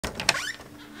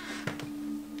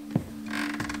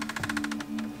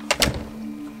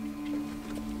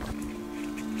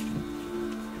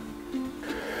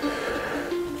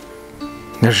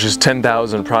there's just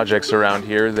 10,000 projects around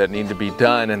here that need to be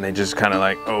done, and they just kind of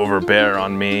like overbear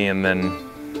on me. And then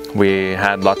we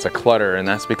had lots of clutter, and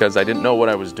that's because I didn't know what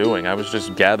I was doing. I was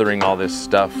just gathering all this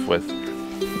stuff with,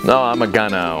 no, I'm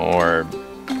gonna, or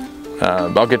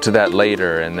I'll get to that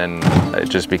later, and then it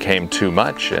just became too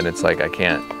much, and it's like I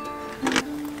can't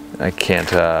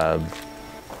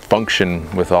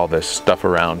function with all this stuff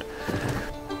around.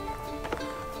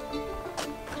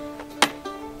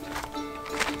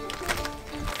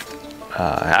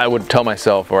 I would tell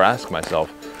myself or ask myself,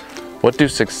 what do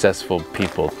successful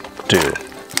people do?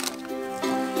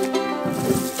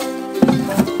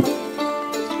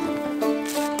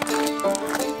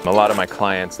 A lot of my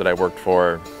clients that I worked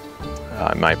for,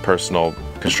 my personal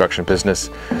construction business,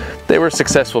 they were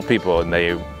successful people, and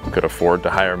they could afford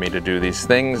to hire me to do these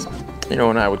things. You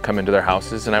know, and I would come into their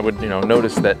houses and I would, you know,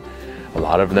 notice that a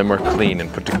lot of them were clean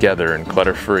and put together and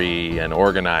clutter-free and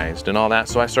organized and all that.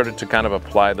 So I started to kind of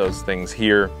apply those things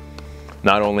here,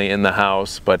 not only in the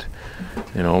house, but,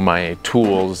 you know, my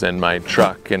tools and my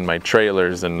truck and my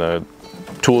trailers and the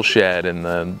tool shed and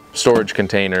the storage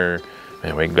container.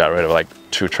 And we got rid of like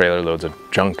 2 trailer loads of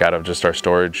junk out of just our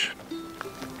storage.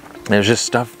 It was just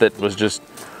stuff that was just,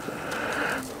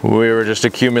 we were just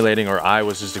accumulating, or I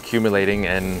was just accumulating,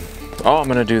 and oh, I'm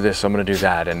gonna do this, I'm gonna do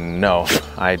that, and no,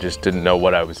 I just didn't know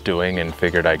what I was doing and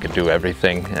figured I could do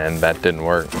everything, and that didn't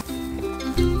work.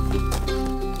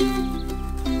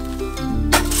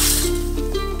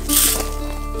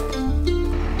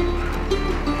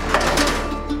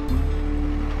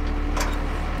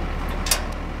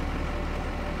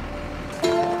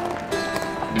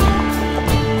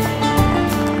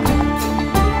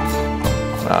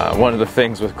 One of the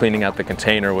things with cleaning out the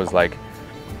container was like,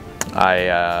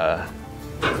 I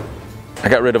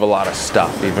got rid of a lot of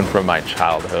stuff, even from my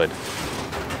childhood.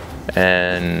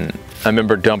 And I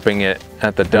remember dumping it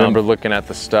at the dump. I remember looking at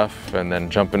the stuff and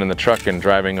then jumping in the truck and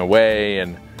driving away.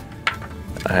 And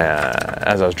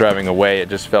as I was driving away, it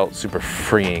just felt super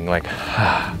freeing. Like,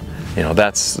 you know,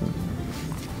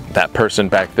 that person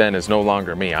back then is no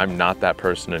longer me. I'm not that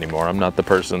person anymore. I'm not the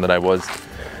person that I was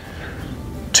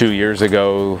 2 years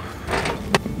ago,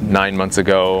 9 months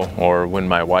ago, or when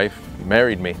my wife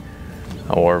married me,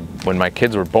 or when my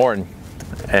kids were born.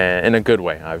 In a good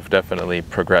way. I've definitely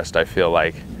progressed, I feel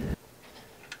like.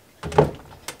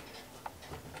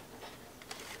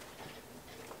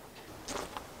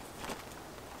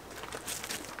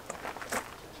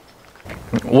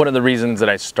 One of the reasons that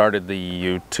I started the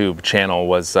YouTube channel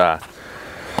was I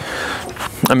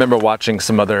remember watching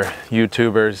some other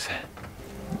YouTubers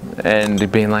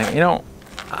and being like, you know,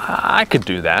 I could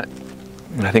do that.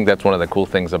 And I think that's one of the cool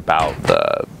things about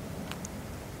the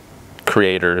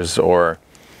creators or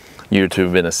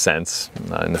YouTube, in a sense.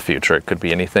 In the future it could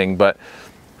be anything, but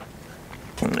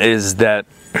is that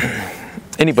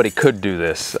anybody could do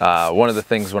this. One of the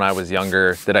things when I was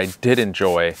younger that I did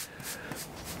enjoy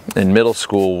in middle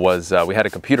school was we had a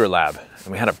computer lab,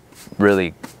 and we had a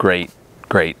really great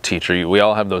teacher. We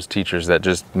all have those teachers that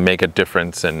just make a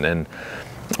difference and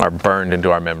are burned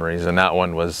into our memories, and that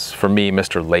one was, for me,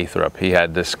 Mr. Lathrop. He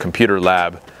had this computer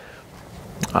lab.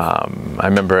 I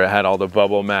remember it had all the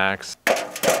Bubble Macs.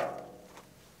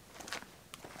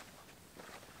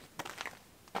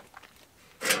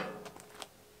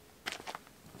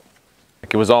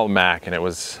 It was all Mac, and it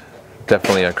was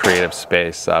definitely a creative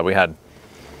space. We had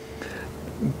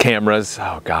cameras.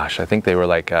 Oh gosh, I think they were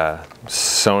like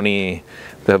Sony,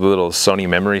 the little Sony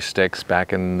memory sticks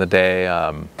back in the day.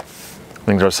 I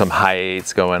think there was some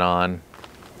hi-8s going on,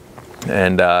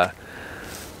 and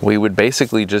we would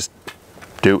basically just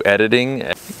do editing,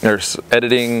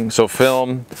 so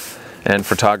film and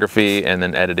photography, and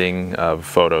then editing of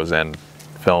photos and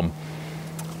film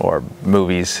or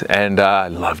movies, and I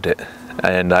loved it.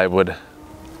 And I don't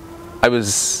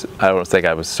think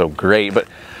I was so great, but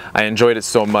I enjoyed it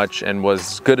so much and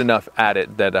was good enough at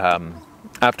it that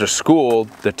after school,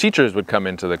 the teachers would come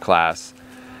into the class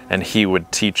and he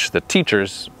would teach the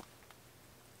teachers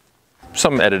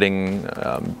some editing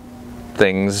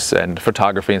things and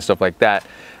photography and stuff like that.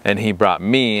 And he brought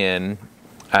me in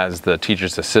as the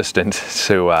teacher's assistant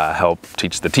to help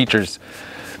teach the teachers.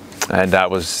 And that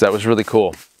was really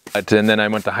cool. And then I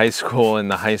went to high school, in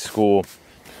the high school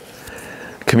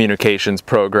communications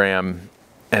program,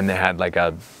 and they had like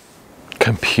a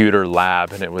computer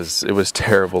lab, and it was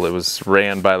terrible. It was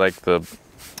ran by like the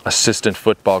assistant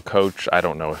football coach. I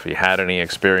don't know if he had any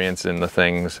experience in the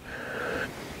things,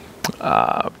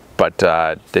 but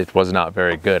it was not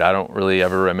very good. I don't really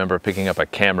ever remember picking up a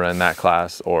camera in that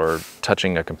class or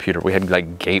touching a computer. We had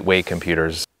like gateway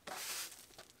computers.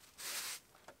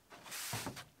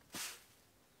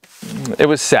 it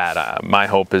was sad. My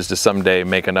hope is to someday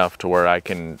make enough to where I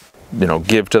can, you know,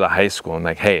 give to the high school and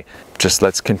like, hey, just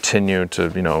let's continue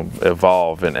to, you know,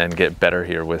 evolve and get better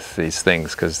here with these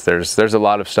things, because there's a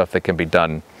lot of stuff that can be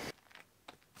done.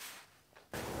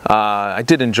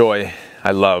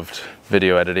 I loved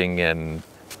video editing and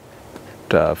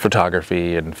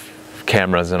photography and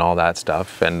cameras and all that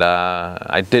stuff, and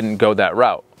I didn't go that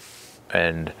route.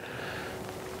 And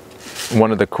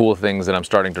one of the cool things that I'm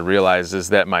starting to realize is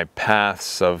that my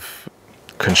paths of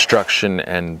construction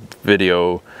and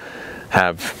video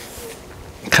have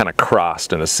kind of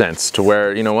crossed in a sense, to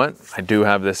where, you know what, I do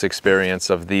have this experience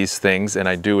of these things and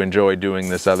I do enjoy doing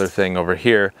this other thing over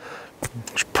here.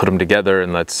 Just put them together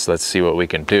and let's see what we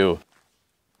can do.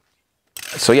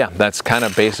 So yeah, that's kind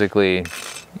of basically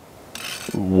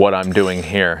what I'm doing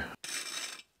here.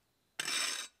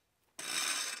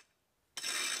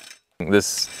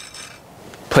 This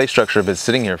play structure has been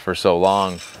sitting here for so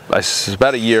long.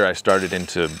 About a year I started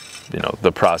into, you know,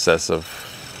 the process of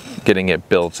getting it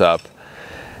built up,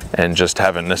 and just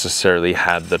haven't necessarily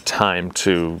had the time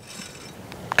to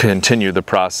continue the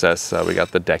process. We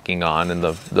got the decking on and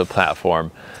the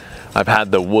platform. I've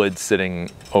had the wood sitting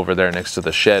over there next to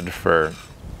the shed for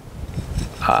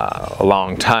a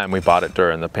long time. We bought it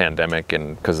during the pandemic,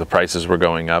 and because the prices were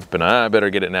going up, and I better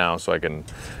get it now so I can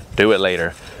do it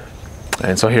later.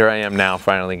 And so here I am now,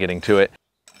 finally getting to it.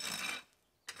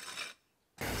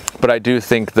 But I do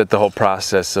think that the whole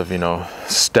process of, you know,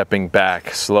 stepping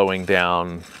back, slowing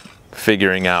down,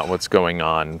 figuring out what's going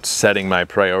on, setting my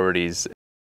priorities,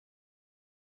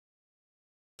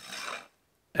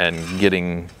 and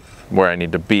getting where I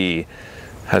need to be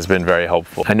has been very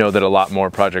helpful. I know that a lot more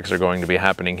projects are going to be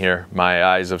happening here. My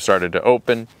eyes have started to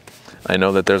open. I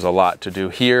know that there's a lot to do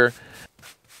here,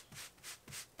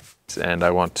 and I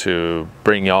want to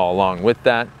bring y'all along with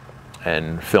that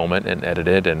and film it and edit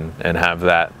it and have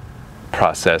that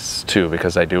process too,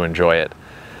 because I do enjoy it.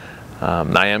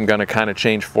 I am going to kind of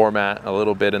change format a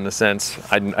little bit, in the sense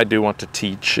I do want to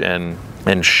teach and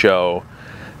show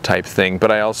type thing, but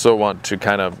I also want to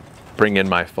kind of bring in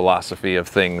my philosophy of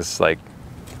things, like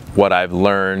what I've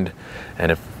learned,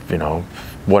 and if, you know,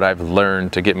 what I've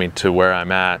learned to get me to where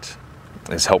I'm at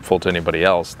is helpful to anybody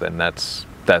else, then that's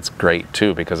great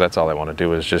too, because that's all I want to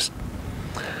do, is just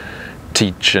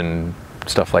teach and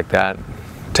stuff like that.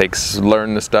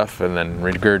 Learn the stuff and then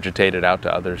regurgitate it out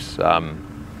to others.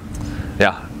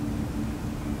 Yeah,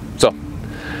 so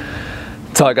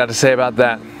that's all I got to say about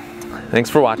that. Thanks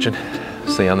for watching.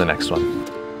 See you on the next one.